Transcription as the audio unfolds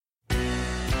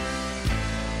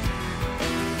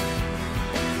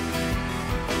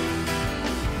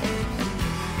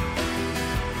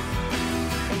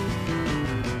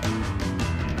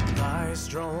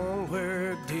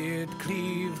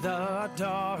the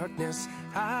darkness,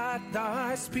 at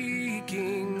thy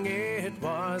speaking it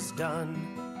was done.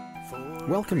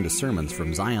 Welcome to sermons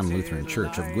from Zion Lutheran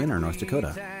Church of Gwinner, North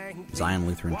Dakota. Zion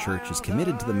Lutheran Church is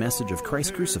committed to the message of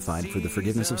Christ crucified for the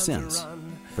forgiveness of sins,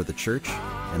 for the church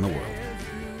and the world.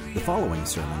 The following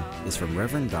sermon is from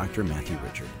Reverend Dr. Matthew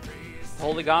Richard.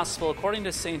 Holy Gospel according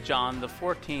to St. John, the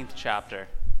 14th chapter.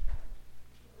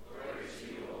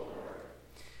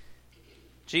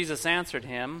 Jesus answered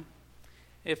him,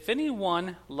 "If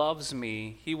anyone loves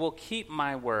me, he will keep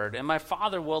my word, and my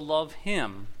Father will love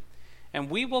him, and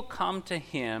we will come to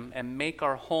him and make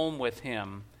our home with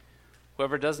him.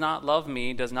 Whoever does not love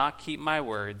me does not keep my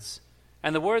words,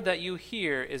 and the word that you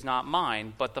hear is not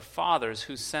mine, but the Father's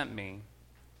who sent me.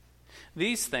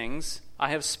 These things I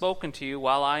have spoken to you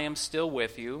while I am still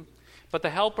with you, but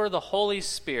the Helper, the Holy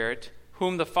Spirit,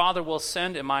 whom the Father will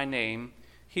send in my name,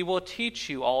 he will teach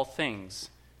you all things,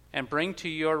 and bring to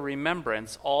your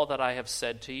remembrance all that I have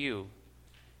said to you.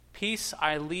 Peace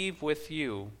I leave with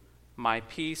you, my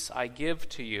peace I give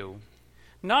to you.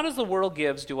 Not as the world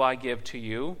gives do I give to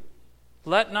you.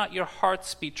 Let not your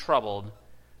hearts be troubled,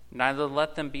 neither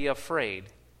let them be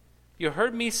afraid. You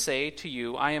heard me say to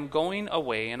you, I am going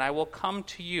away, and I will come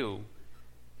to you.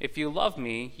 If you love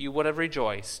me, you would have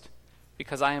rejoiced,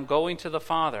 because I am going to the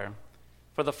Father,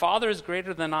 for the Father is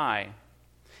greater than I.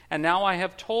 And now I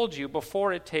have told you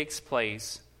before it takes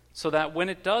place, so that when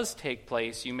it does take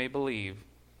place, you may believe.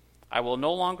 I will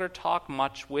no longer talk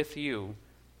much with you,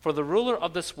 for the ruler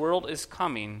of this world is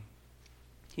coming.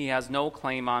 He has no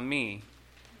claim on me.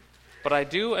 But I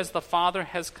do as the Father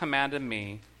has commanded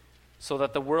me, so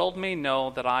that the world may know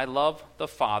that I love the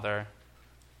Father.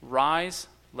 Rise,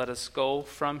 let us go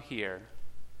from here."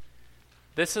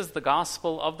 This is the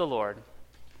gospel of the Lord.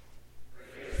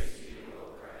 Praise to you,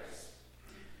 O Christ.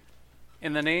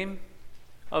 In the name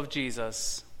of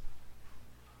Jesus.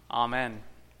 Amen.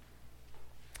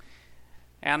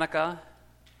 Annika,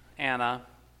 Anna,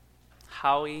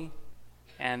 Howie,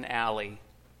 and Allie.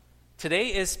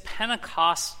 Today is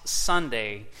Pentecost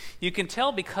Sunday. You can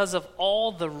tell because of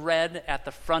all the red at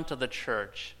the front of the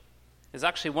church. It's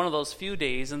actually one of those few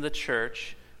days in the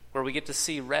church where we get to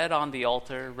see red on the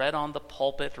altar, red on the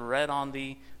pulpit, red on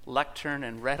the lectern,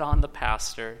 and red on the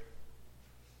pastor.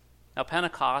 Now,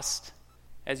 Pentecost,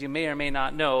 as you may or may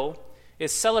not know,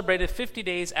 is celebrated 50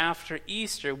 days after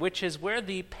Easter, which is where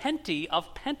the Penti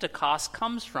of Pentecost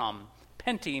comes from.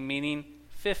 Penti meaning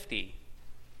 50.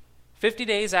 50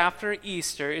 days after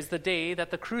Easter is the day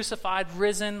that the crucified,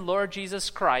 risen Lord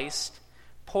Jesus Christ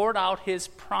poured out his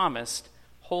promised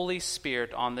Holy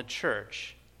Spirit on the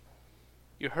church.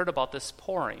 You heard about this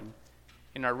pouring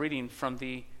in our reading from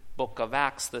the book of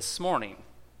Acts this morning.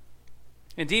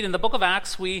 Indeed, in the book of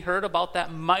Acts, we heard about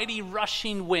that mighty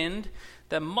rushing wind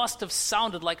that must have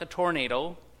sounded like a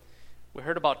tornado. We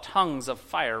heard about tongues of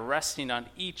fire resting on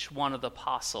each one of the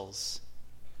apostles.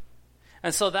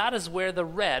 And so that is where the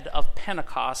red of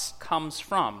Pentecost comes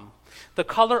from. The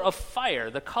color of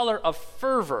fire, the color of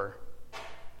fervor.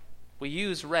 We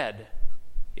use red,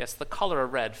 yes, the color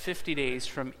of red, 50 days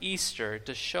from Easter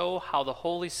to show how the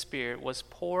Holy Spirit was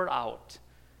poured out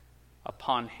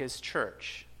upon his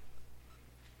church.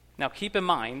 Now keep in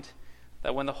mind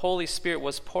that when the Holy Spirit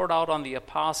was poured out on the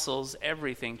apostles,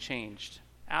 everything changed.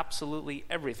 Absolutely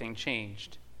everything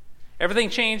changed.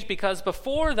 Everything changed because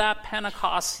before that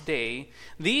Pentecost day,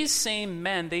 these same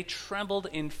men, they trembled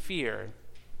in fear.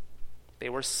 They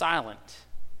were silent.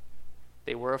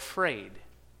 They were afraid,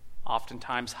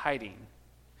 oftentimes hiding.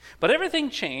 But everything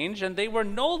changed, and they were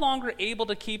no longer able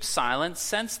to keep silent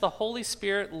since the Holy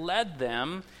Spirit led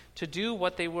them to do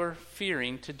what they were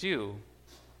fearing to do.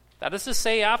 That is to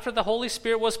say, after the Holy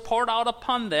Spirit was poured out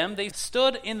upon them, they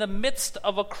stood in the midst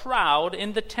of a crowd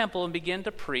in the temple and began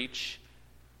to preach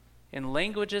in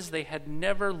languages they had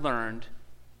never learned,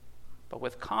 but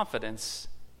with confidence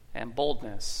and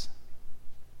boldness.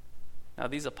 Now,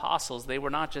 these apostles, they were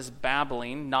not just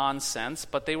babbling nonsense,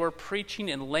 but they were preaching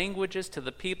in languages to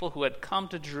the people who had come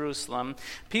to Jerusalem.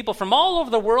 People from all over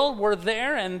the world were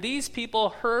there, and these people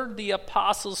heard the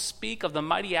apostles speak of the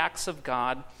mighty acts of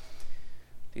God.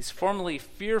 These formerly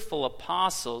fearful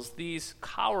apostles, these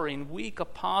cowering, weak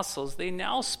apostles, they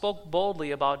now spoke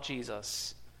boldly about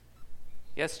Jesus.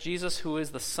 Yes, Jesus, who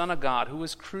is the Son of God, who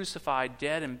was crucified,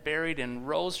 dead, and buried, and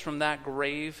rose from that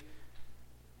grave,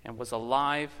 and was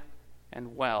alive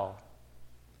and well.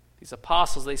 These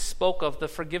apostles, they spoke of the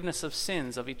forgiveness of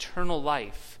sins, of eternal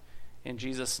life in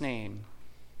Jesus' name.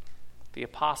 The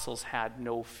apostles had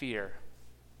no fear,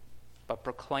 but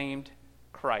proclaimed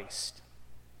Christ.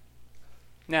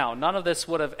 Now, none of this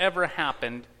would have ever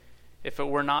happened if it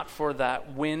were not for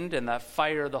that wind and that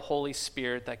fire of the Holy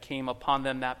Spirit that came upon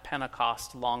them that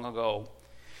Pentecost long ago.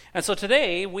 And so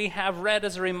today we have read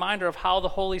as a reminder of how the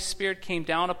Holy Spirit came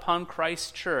down upon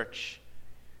Christ's church.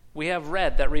 We have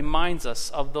read that reminds us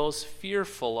of those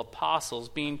fearful apostles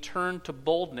being turned to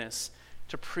boldness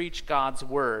to preach God's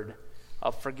word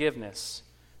of forgiveness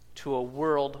to a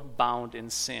world bound in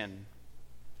sin.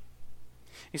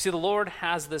 You see, the Lord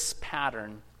has this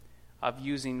pattern of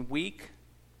using weak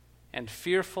and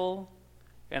fearful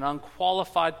and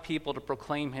unqualified people to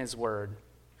proclaim his word.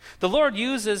 The Lord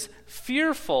uses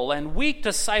fearful and weak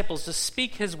disciples to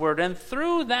speak his word, and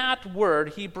through that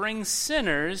word he brings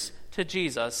sinners to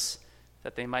Jesus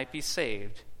that they might be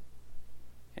saved.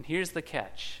 And here's the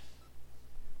catch.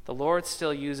 The Lord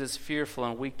still uses fearful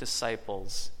and weak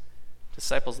disciples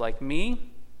like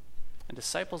me and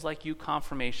disciples like you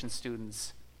confirmation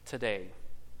students today.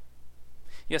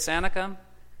 Yes, Annika,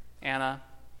 Anna,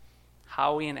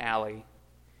 Howie, and Allie,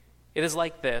 it is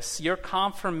like this. Your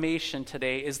confirmation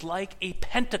today is like a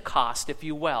Pentecost, if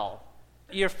you will.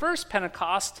 Your first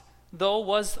Pentecost, though,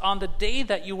 was on the day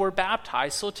that you were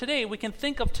baptized. So today, we can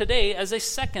think of today as a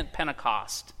second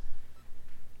Pentecost.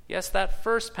 Yes, that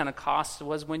first Pentecost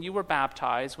was when you were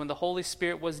baptized, when the Holy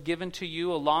Spirit was given to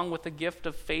you along with the gift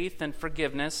of faith and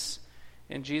forgiveness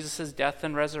in Jesus' death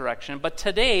and resurrection. But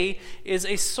today is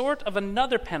a sort of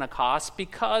another Pentecost,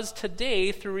 because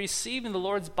today, through receiving the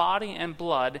Lord's body and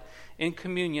blood in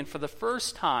communion for the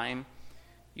first time,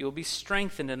 you will be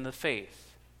strengthened in the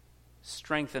faith,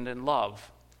 strengthened in love.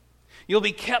 You'll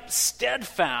be kept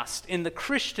steadfast in the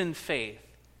Christian faith.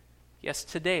 Yes,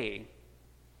 today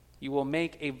you will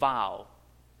make a vow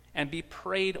and be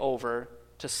prayed over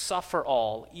to suffer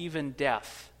all, even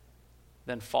death,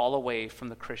 then fall away from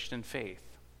the Christian faith.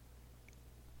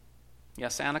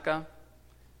 Yes, Annika,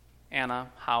 Anna,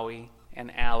 Howie,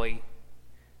 and Allie,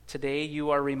 today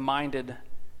you are reminded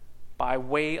by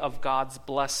way of God's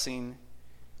blessing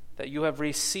that you have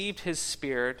received his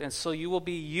Spirit, and so you will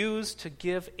be used to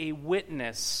give a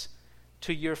witness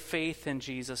to your faith in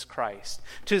Jesus Christ,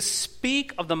 to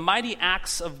speak of the mighty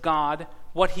acts of God,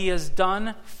 what he has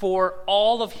done for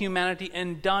all of humanity,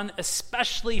 and done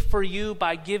especially for you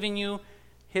by giving you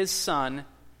his Son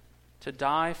to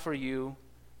die for you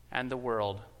and the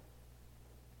world.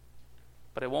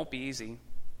 But it won't be easy.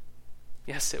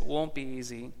 Yes, it won't be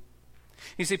easy.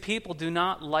 You see, people do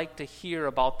not like to hear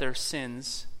about their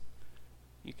sins.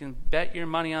 You can bet your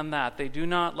money on that. They do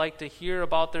not like to hear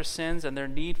about their sins and their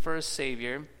need for a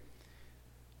Savior.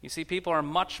 You see, people are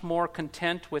much more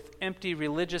content with empty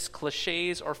religious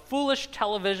cliches or foolish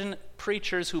television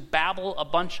preachers who babble a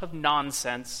bunch of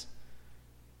nonsense.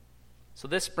 So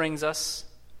this brings us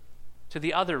to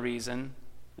the other reason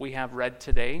we have red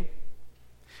today.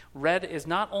 Red is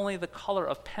not only the color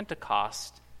of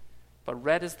Pentecost, but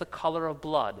red is the color of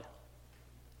blood.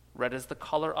 Red is the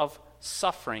color of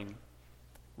suffering.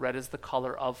 Red is the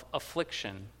color of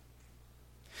affliction.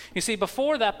 You see,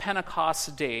 before that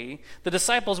Pentecost day, the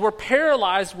disciples were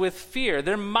paralyzed with fear.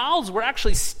 Their mouths were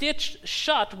actually stitched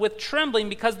shut with trembling,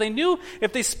 because they knew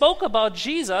if they spoke about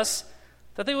Jesus,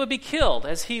 that they would be killed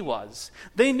as he was.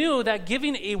 They knew that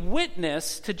giving a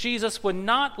witness to Jesus would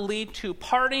not lead to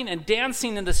partying and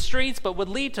dancing in the streets, but would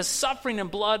lead to suffering and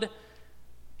blood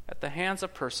at the hands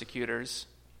of persecutors.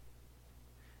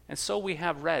 And so we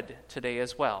have red today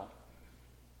as well.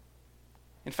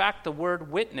 In fact, the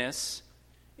word witness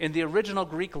in the original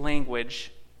Greek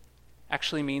language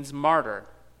actually means martyr.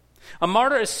 A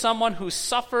martyr is someone who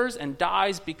suffers and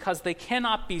dies because they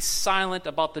cannot be silent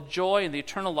about the joy and the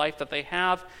eternal life that they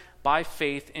have by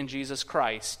faith in Jesus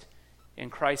Christ,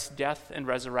 in Christ's death and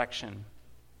resurrection.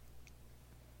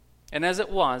 And as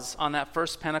it was on that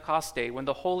first Pentecost day, when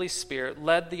the Holy Spirit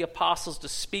led the apostles to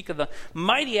speak of the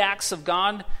mighty acts of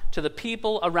God to the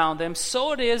people around them,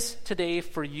 so it is today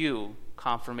for you,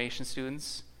 confirmation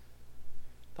students.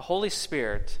 The Holy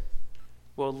Spirit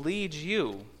will lead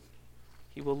you.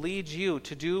 He will lead you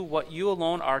to do what you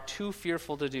alone are too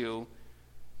fearful to do,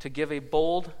 to give a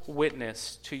bold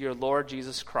witness to your Lord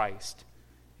Jesus Christ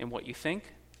in what you think,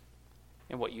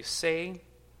 in what you say,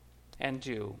 and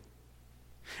do.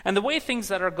 And the way things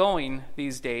that are going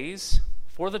these days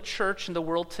for the church and the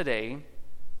world today,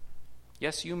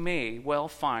 yes, you may well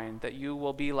find that you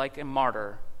will be like a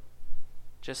martyr,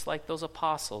 just like those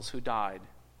apostles who died.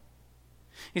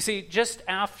 You see, just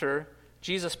after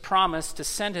Jesus promised to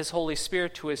send his Holy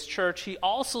Spirit to his church, he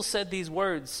also said these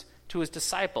words to his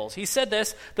disciples. He said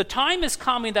this, "The time is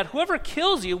coming that whoever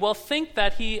kills you will think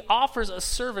that he offers a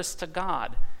service to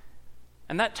God."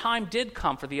 And that time did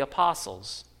come for the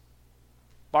apostles.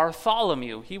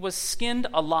 Bartholomew, he was skinned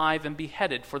alive and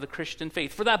beheaded for the Christian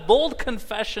faith, for that bold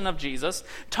confession of Jesus.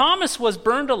 Thomas was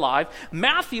burned alive.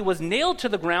 Matthew was nailed to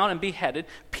the ground and beheaded.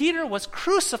 Peter was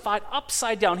crucified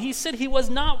upside down. He said he was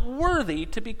not worthy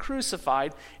to be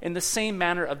crucified in the same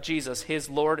manner of Jesus, his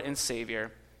Lord and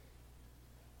Savior.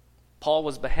 Paul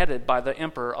was beheaded by the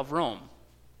emperor of Rome.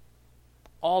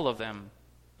 All of them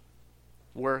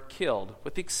were killed,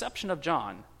 with the exception of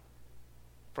John,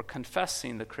 for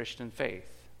confessing the Christian faith.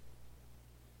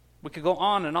 We could go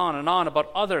on and on and on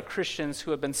about other Christians who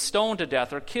have been stoned to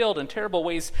death or killed in terrible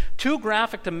ways, too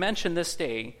graphic to mention this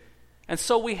day. And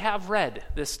so we have read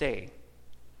this day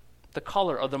the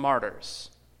color of the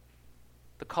martyrs,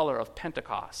 the color of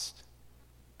Pentecost,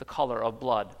 the color of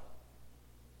blood.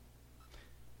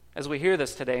 As we hear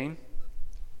this today,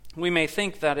 we may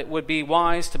think that it would be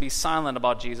wise to be silent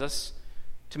about Jesus,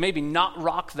 to maybe not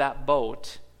rock that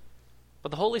boat, but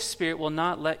the Holy Spirit will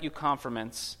not let you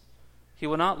confirmants. He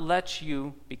will not let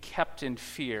you be kept in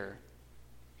fear.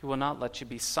 He will not let you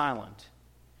be silent.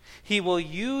 He will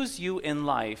use you in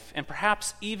life, and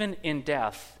perhaps even in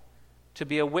death, to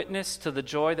be a witness to the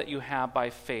joy that you have by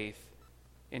faith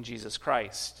in Jesus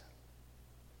Christ.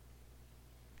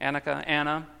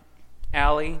 Anna,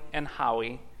 Allie, and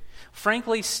Howie,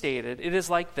 frankly stated, it is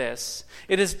like this.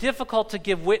 It is difficult to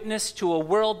give witness to a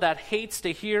world that hates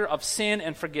to hear of sin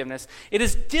and forgiveness. It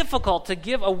is difficult to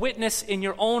give a witness in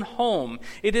your own home.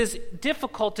 It is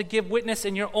difficult to give witness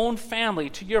in your own family,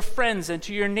 to your friends and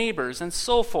to your neighbors and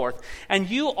so forth. And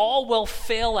you all will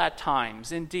fail at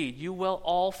times. Indeed, you will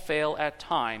all fail at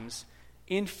times.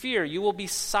 In fear, you will be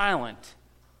silent,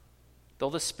 though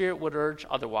the Spirit would urge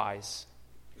otherwise.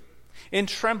 In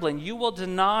trembling, you will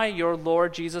deny your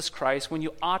Lord Jesus Christ when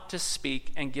you ought to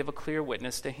speak and give a clear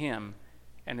witness to him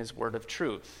and his word of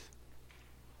truth.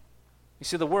 You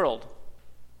see, the world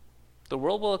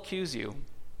will accuse you.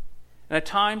 And at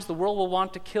times, the world will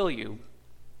want to kill you.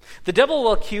 The devil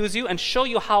will accuse you and show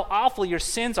you how awful your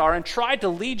sins are and try to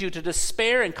lead you to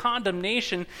despair and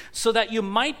condemnation so that you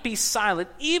might be silent.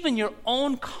 Even your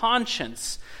own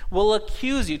conscience will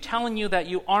accuse you, telling you that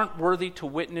you aren't worthy to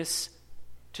witness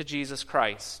to Jesus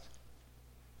Christ.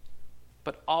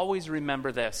 But always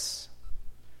remember this.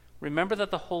 Remember that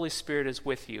the Holy Spirit is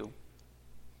with you.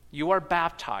 You are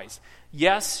baptized.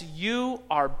 Yes, you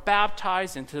are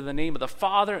baptized into the name of the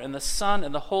Father and the Son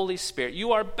and the Holy Spirit.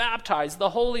 You are baptized.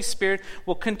 The Holy Spirit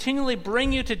will continually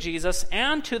bring you to Jesus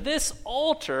and to this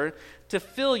altar to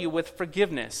fill you with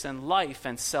forgiveness and life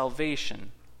and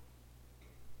salvation.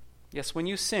 Yes, when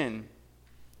you sin,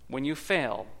 when you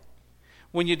fail,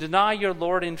 when you deny your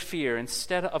Lord in fear,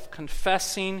 instead of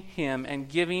confessing him and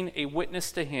giving a witness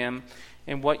to him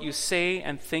in what you say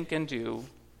and think and do,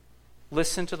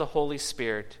 listen to the Holy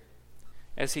Spirit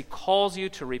as he calls you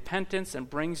to repentance and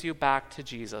brings you back to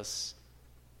Jesus.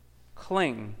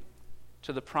 Cling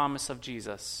to the promise of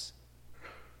Jesus.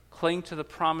 Cling to the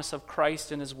promise of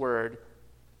Christ in his word,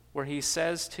 where he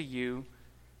says to you,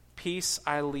 "Peace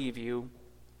I leave you.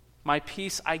 My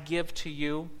peace I give to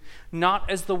you, not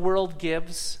as the world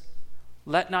gives.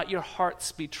 Let not your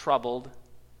hearts be troubled,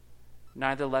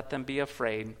 neither let them be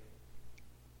afraid."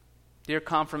 Dear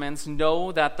confirmants,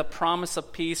 know that the promise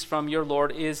of peace from your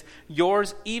Lord is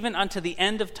yours even unto the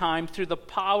end of time through the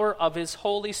power of his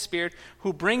Holy Spirit,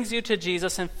 who brings you to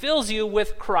Jesus and fills you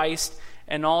with Christ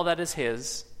and all that is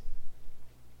his.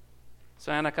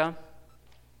 So Anna,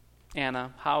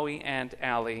 Howie, and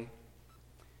Allie,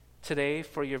 today,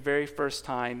 for your very first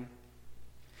time,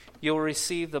 you will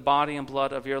receive the body and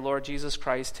blood of your Lord Jesus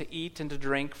Christ to eat and to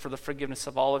drink for the forgiveness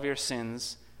of all of your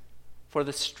sins, for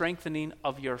the strengthening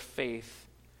of your faith,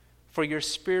 for your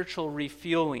spiritual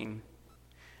refueling.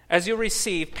 As you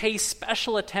receive, pay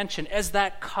special attention as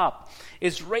that cup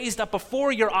is raised up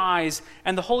before your eyes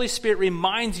and the Holy Spirit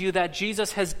reminds you that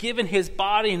Jesus has given his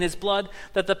body and his blood,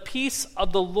 that the peace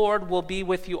of the Lord will be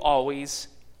with you always.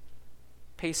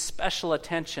 Pay special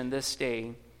attention this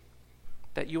day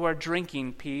that you are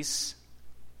drinking peace,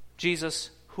 Jesus,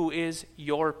 who is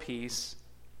your peace.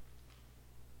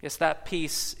 Yes, that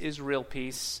peace is real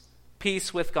peace.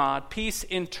 Peace with God, peace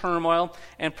in turmoil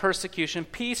and persecution,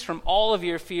 peace from all of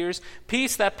your fears,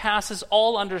 peace that passes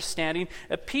all understanding,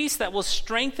 a peace that will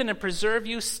strengthen and preserve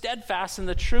you steadfast in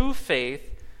the true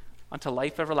faith unto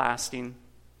life everlasting.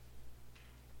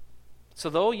 So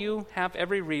though you have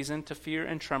every reason to fear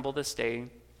and tremble this day,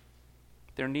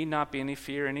 there need not be any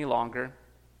fear any longer.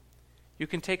 You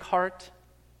can take heart,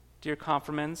 dear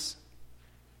confirmants.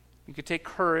 You can take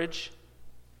courage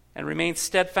and remain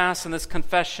steadfast in this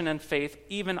confession and faith,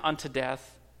 even unto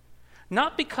death.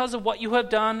 not because of what you have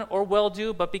done or will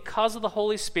do, but because of the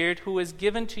Holy Spirit who is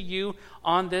given to you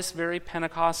on this very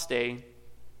Pentecost day.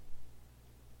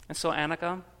 And so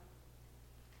Annika,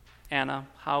 Anna,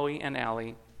 Howie, and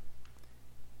Allie,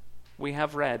 we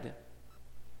have read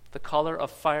the color of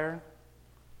fire,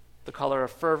 the color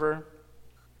of fervor,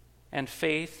 and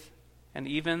faith, and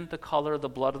even the color of the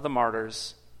blood of the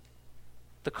martyrs,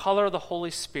 the color of the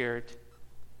Holy Spirit,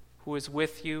 who is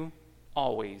with you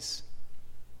always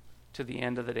to the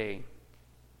end of the day.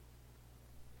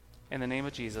 In the name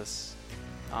of Jesus,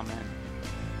 amen.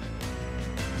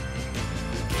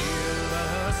 Give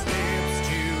us lips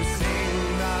to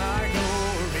sing thy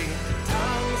glory,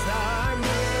 tongues thy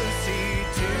mercy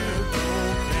to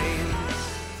proclaim.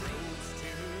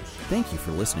 Thank you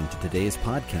for listening to today's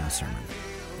podcast sermon.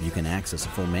 You can access a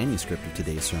full manuscript of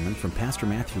today's sermon from Pastor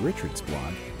Matthew Richard's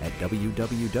blog at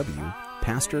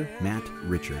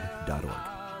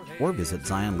www.pastormattrichard.org, or visit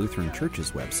Zion Lutheran Church's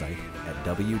website at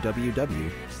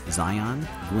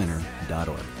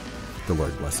www.ziongwinner.org. The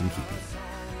Lord bless and keep you.